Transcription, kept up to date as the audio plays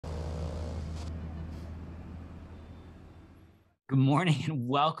Good morning and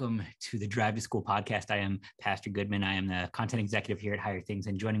welcome to the Drive to School podcast. I am Pastor Goodman. I am the content executive here at Higher Things,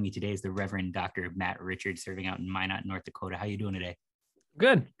 and joining me today is the Reverend Dr. Matt Richards, serving out in Minot, North Dakota. How are you doing today?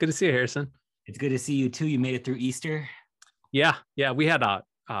 Good to see you, Harrison. It's good to see you too. You made it through Easter. Yeah. We had a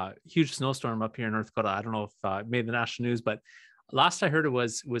huge snowstorm up here in North Dakota. I don't know if it made the national news, but last I heard it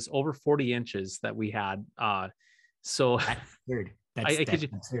was over 40 inches that we had. So That's weird.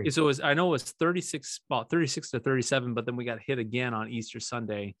 I know it was 36 to 37, but then we got hit again on Easter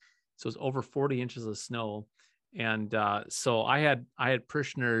Sunday. So it was over 40 inches of snow. And so I had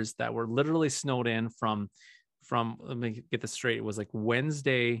parishioners that were literally snowed in from, let me get this straight. It was like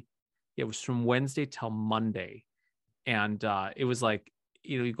Wednesday. It was from Wednesday till Monday. And it was like,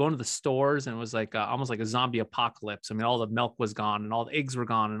 you go into the stores and it was like almost like a zombie apocalypse. I mean, all the milk was gone and all the eggs were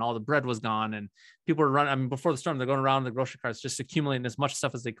gone and all the bread was gone. And people were running. I mean, before the storm, they're going around the grocery carts, just accumulating as much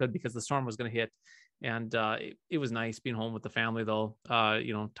stuff as they could because the storm was going to hit. And it was nice being home with the family though,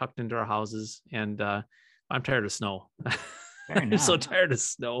 tucked into our houses. And I'm tired of snow. I'm so tired of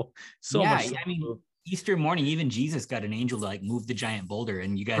snow. So much. I mean, Easter morning, even Jesus got an angel to like move the giant boulder,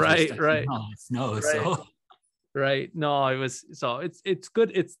 and you guys right. Snow. Right. So right. No, it's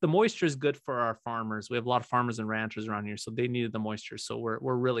good. The moisture is good for our farmers. We have a lot of farmers and ranchers around here, so they needed the moisture. So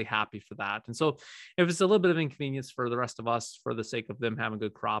we're really happy for that. And so if it's a little bit of inconvenience for the rest of us, for the sake of them having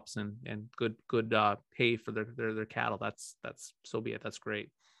good crops and good pay for their cattle, that's so be it. That's great.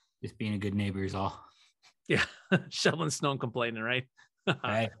 Just being a good neighbor is all. Yeah. Shoveling snow and complaining, right?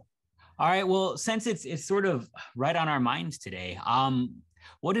 Right. All right. Well, since it's sort of right on our minds today,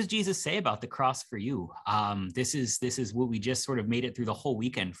 what does Jesus say about the cross for you? This is what we just sort of made it through the whole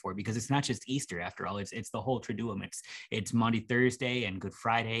weekend for, because it's not just Easter after all. It's the whole Triduum. It's Maundy Thursday and Good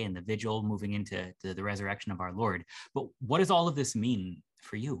Friday and the Vigil moving into the resurrection of our Lord. But what does all of this mean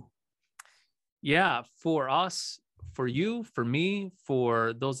for you? Yeah, for us, for you, for me,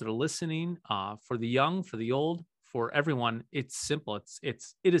 for those that are listening, for the young, for the old, for everyone, it's simple. It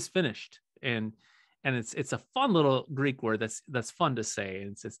is finished. And it's a fun little Greek word that's fun to say.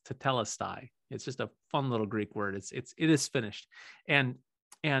 It's tetelestai. It's just a fun little Greek word. It is finished. And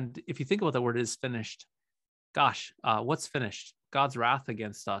if you think about the word is finished, gosh, what's finished? God's wrath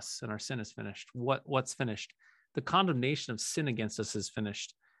against us and our sin is finished. What's finished? The condemnation of sin against us is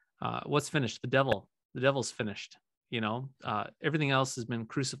finished. What's finished? The devil's finished. Everything else has been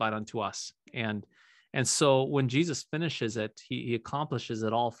crucified unto us. And so when Jesus finishes it, he accomplishes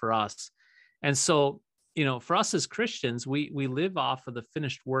it all for us. And so, for us as Christians, we live off of the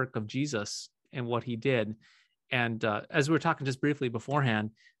finished work of Jesus and what he did. And as we were talking just briefly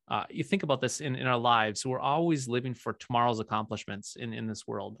beforehand, you think about this in our lives, we're always living for tomorrow's accomplishments in this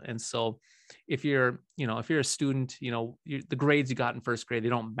world. And so if you're a student, the grades you got in first grade, they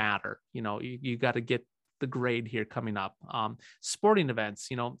don't matter. You got to get the grade here coming up. Sporting events,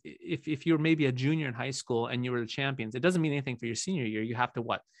 if you're maybe a junior in high school and you were the champions, it doesn't mean anything for your senior year. You have to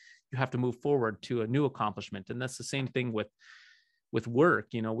You have to move forward to a new accomplishment. And that's the same thing with work.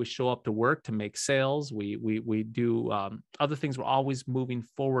 We show up to work to make sales. We do other things. We're always moving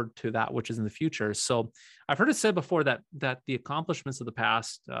forward to that which is in the future. So I've heard it said before that the accomplishments of the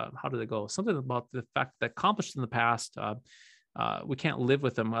past, how do they go? Something about the fact that accomplished in the past, we can't live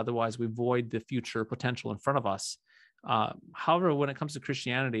with them. Otherwise we void the future potential in front of us. However, when it comes to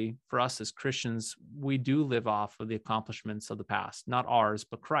Christianity, for us as Christians, we do live off of the accomplishments of the past, not ours,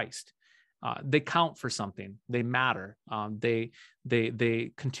 but Christ. They count for something. They matter. They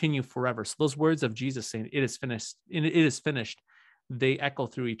continue forever. So those words of Jesus saying, "It is finished," they echo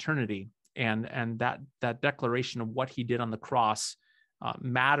through eternity. And that declaration of what he did on the cross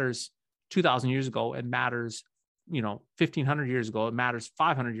matters 2,000 years ago. It matters, 1,500 years ago. It matters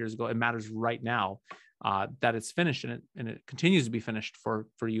 500 years ago. It matters right now. That it's finished and it continues to be finished for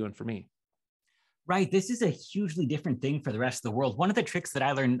you and for me. Right. This is a hugely different thing for the rest of the world. One of the tricks that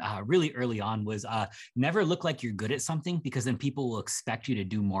I learned really early on was never look like you're good at something, because then people will expect you to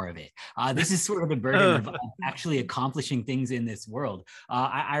do more of it. This is sort of the burden of actually accomplishing things in this world.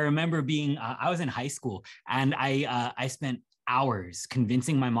 I remember I was in high school and I spent hours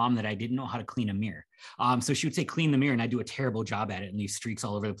convincing my mom that I didn't know how to clean a mirror. So she would say, clean the mirror, and I do a terrible job at it and leave streaks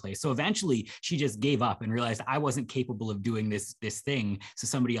all over the place. So eventually she just gave up and realized I wasn't capable of doing this thing. So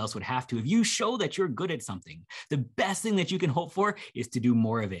somebody else would have to. If you show that you're good at something, the best thing that you can hope for is to do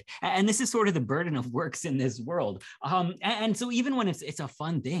more of it. And this is sort of the burden of works in this world. And so even when it's a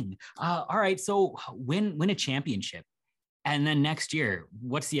fun thing, all right, so win a championship. And then next year,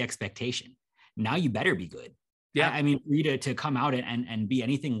 what's the expectation? Now you better be good. Yeah, I mean, for you to come out and be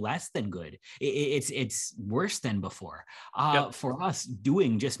anything less than good, it's worse than before. For us,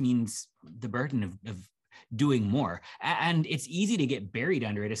 doing just means the burden of doing more. And it's easy to get buried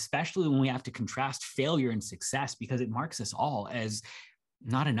under it, especially when we have to contrast failure and success, because it marks us all as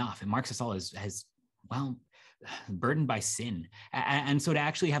not enough. It marks us all as well, burdened by sin. And so to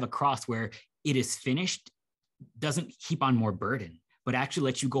actually have a cross where it is finished doesn't heap on more burden, but actually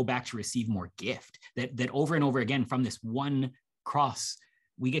lets you go back to receive more gift. That over and over again, from this one cross,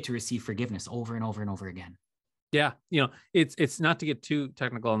 we get to receive forgiveness over and over and over again. Yeah, it's not to get too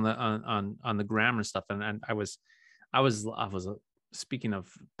technical on the grammar stuff. And I was speaking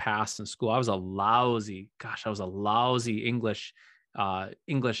of past in school, I was a lousy English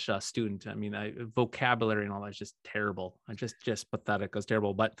student. I mean, vocabulary and all that is just terrible. Just pathetic. It was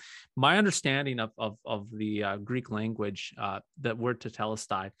terrible. But my understanding of the Greek language, that word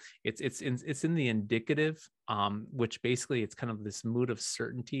tetelestai, it's in the indicative, which basically it's kind of this mood of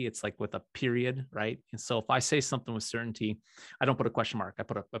certainty. It's like with a period, right? And so if I say something with certainty, I don't put a question mark. I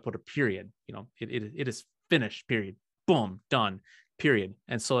put a period. It is finished. Period. Boom. Done. Period.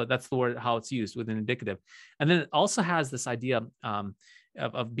 And so that's the word, how it's used with an indicative. And then it also has this idea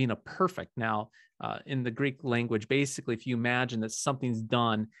of being a perfect. Now, in the Greek language, basically, if you imagine that something's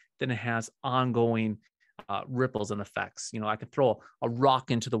done, then it has ongoing ripples and effects. I could throw a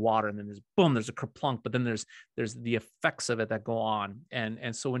rock into the water and then there's boom, there's a kerplunk, but then there's the effects of it that go on.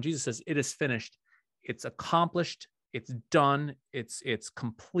 And so when Jesus says it is finished, it's accomplished, it's done, it's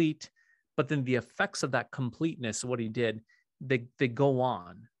complete, but then the effects of that completeness, what he did, they go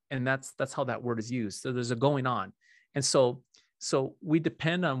on, and that's how that word is used. So there's a going on, and so we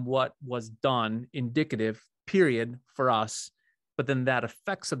depend on what was done, indicative, period, for us, but then that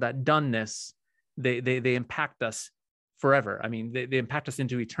effects of that doneness, they impact us forever. I mean, they impact us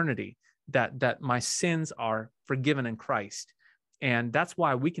into eternity. That my sins are forgiven in Christ, and that's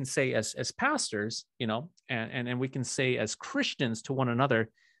why we can say as pastors, and we can say as Christians to one another,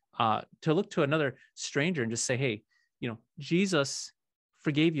 to look to another stranger and just say, hey, Jesus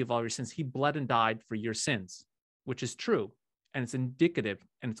forgave you of all your sins. He bled and died for your sins, which is true. And it's indicative,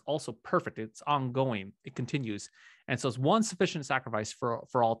 and it's also perfect. It's ongoing. It continues. And so it's one sufficient sacrifice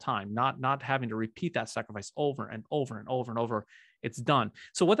for all time, not having to repeat that sacrifice over and over and over and over. It's done.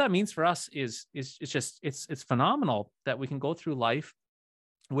 So what that means for us is it's phenomenal that we can go through life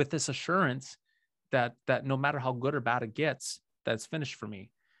with this assurance that no matter how good or bad it gets, that it's finished for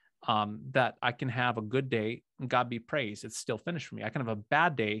me. That I can have a good day and God be praised, it's still finished for me. I can have a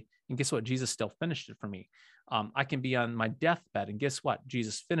bad day and guess what? Jesus still finished it for me. I can be on my deathbed and guess what?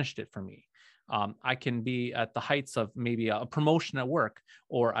 Jesus finished it for me. I can be at the heights of maybe a promotion at work,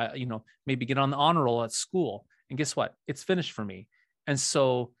 or maybe get on the honor roll at school, and guess what? It's finished for me. And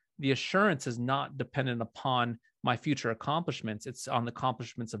so the assurance is not dependent upon my future accomplishments. It's on the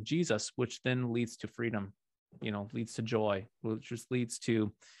accomplishments of Jesus, which then leads to freedom, leads to joy, which just leads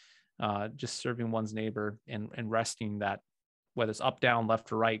to just serving one's neighbor and resting that whether it's up, down,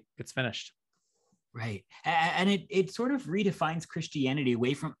 left, or right, it's finished. Right. And it sort of redefines Christianity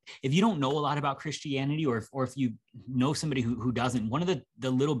away from, if you don't know a lot about Christianity, or if you know somebody who doesn't, one of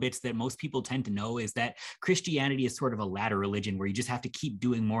the little bits that most people tend to know is that Christianity is sort of a ladder religion where you just have to keep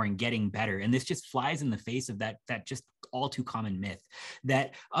doing more and getting better. And this just flies in the face of that just all too common myth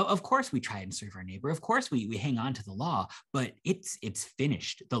that of course we try and serve our neighbor. Of course we hang on to the law, but it's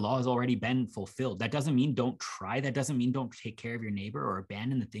finished. The law has already been fulfilled. That doesn't mean don't try. That doesn't mean don't take care of your neighbor or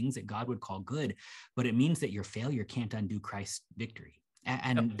abandon the things that God would call good. But it means that your failure can't undo Christ's victory.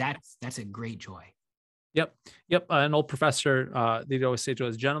 And yep. That's a great joy. Yep. An old professor, they'd always say to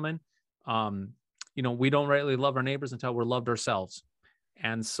us, gentlemen, we don't rightly love our neighbors until we're loved ourselves.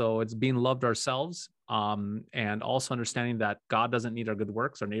 And so it's being loved ourselves, and also understanding that God doesn't need our good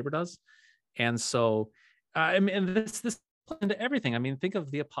works, our neighbor does. And so, this into everything. I mean, think of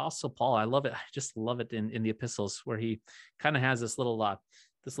the Apostle Paul. I love it. I just love it in the epistles where he kind of has this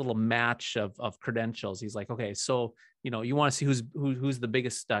little match of credentials. He's like, okay, so, you want to see who's the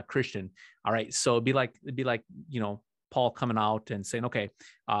biggest Christian. All right. So it'd be like, Paul coming out and saying, okay,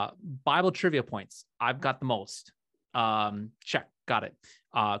 Bible trivia points. I've got the most. Check. Got it.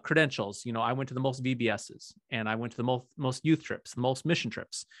 Credentials. I went to the most VBSs, and I went to the most youth trips, the most mission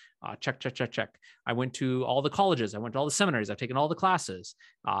trips. Check. I went to all the colleges. I went to all the seminaries. I've taken all the classes.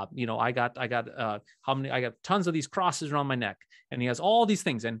 I got tons of these crosses around my neck, and he has all these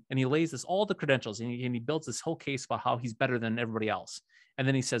things, and he lays this, all the credentials, and he builds this whole case about how he's better than everybody else. And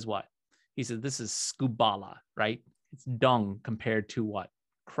then he says what? He says, this is skubala, right? It's dung compared to what?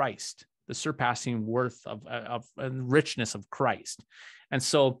 Christ, the surpassing worth of richness of Christ. And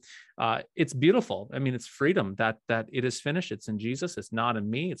so it's beautiful. I mean, it's freedom that it is finished. It's in Jesus. It's not in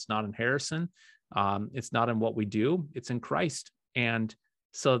me. It's not in Harrison. It's not in what we do. It's in Christ. And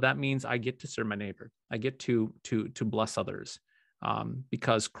So that means I get to serve my neighbor. I get to bless others,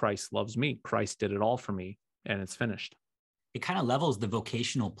 because Christ loves me. Christ did it all for me, and it's finished. It kind of levels the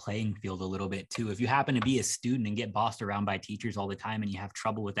vocational playing field a little bit too. If you happen to be a student and get bossed around by teachers all the time and you have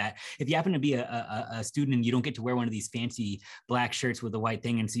trouble with that, if you happen to be a student and you don't get to wear one of these fancy black shirts with the white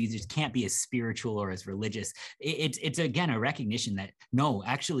thing, and so you just can't be as spiritual or as religious, it's again a recognition that no,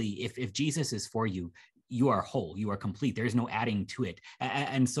 actually, if Jesus is for you, you are whole, you are complete. There's no adding to it.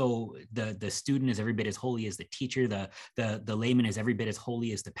 And so the student is every bit as holy as the teacher. The layman is every bit as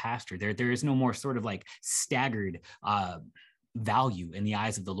holy as the pastor. There is no more sort of like staggered value in the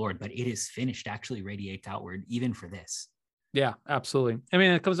eyes of the Lord, but it is finished actually radiates outward even for this. Yeah, absolutely. I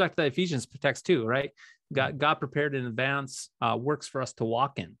mean, it comes back to the Ephesians text too, right? God prepared in advance works for us to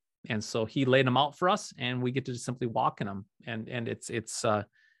walk in. And so he laid them out for us, and we get to just simply walk in them. And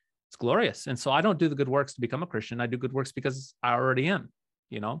it's glorious. And so I don't do the good works to become a Christian. I do good works because I already am,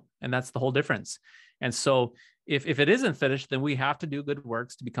 and that's the whole difference. And so if it isn't finished, then we have to do good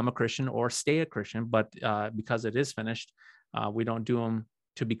works to become a Christian or stay a Christian. But because it is finished, we don't do them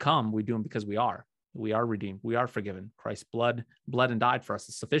to become, we do them because we are redeemed. We are forgiven. Christ's blood and died for us.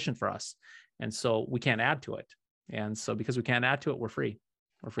 It's sufficient for us. And so we can't add to it. And so because we can't add to it, we're free.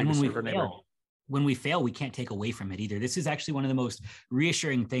 We're free to serve our neighbor. When we fail, we can't take away from it either. This is actually one of the most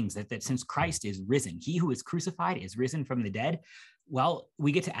reassuring things that since Christ is risen, he who is crucified is risen from the dead. Well,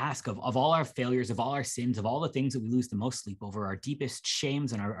 we get to ask of all our failures, of all our sins, of all the things that we lose the most sleep over, our deepest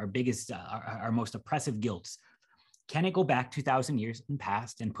shames and our biggest, our most oppressive guilts. Can it go back 2,000 years in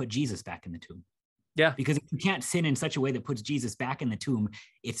past and put Jesus back in the tomb? Yeah. Because if you can't sin in such a way that puts Jesus back in the tomb,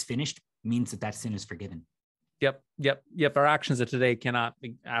 it's finished, means that sin is forgiven. Yep. Our actions of today cannot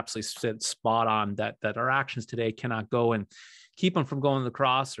absolutely sit spot on that our actions today cannot go and keep them from going to the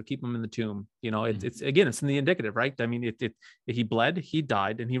cross or keep them in the tomb. It's again, it's in the indicative, right? I mean, he bled, he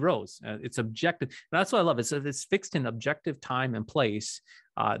died, and he rose. It's objective. And that's what I love. It's fixed in objective time and place.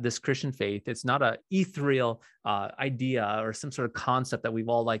 This Christian faith, it's not a ethereal idea or some sort of concept that we've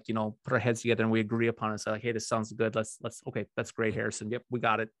all put our heads together and we agree upon and say like, hey, this sounds good. Let's okay, that's great, Harrison. Yep, we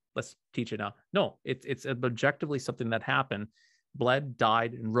got it. Let's teach it now. No, it's objectively something that happened, bled,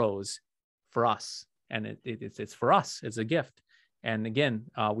 died, and rose for us, and it's for us. It's a gift. And again,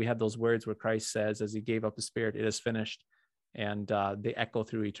 we have those words where Christ says, as he gave up his spirit, it is finished, and they echo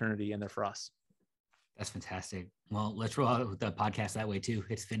through eternity, and they're for us. That's fantastic. Well, let's roll out with the podcast that way too.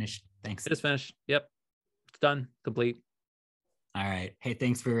 It's finished. Thanks. It is finished. Yep. It's done. Complete. All right. Hey,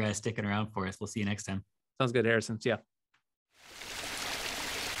 thanks for sticking around for us. We'll see you next time. Sounds good, Harrison. See ya.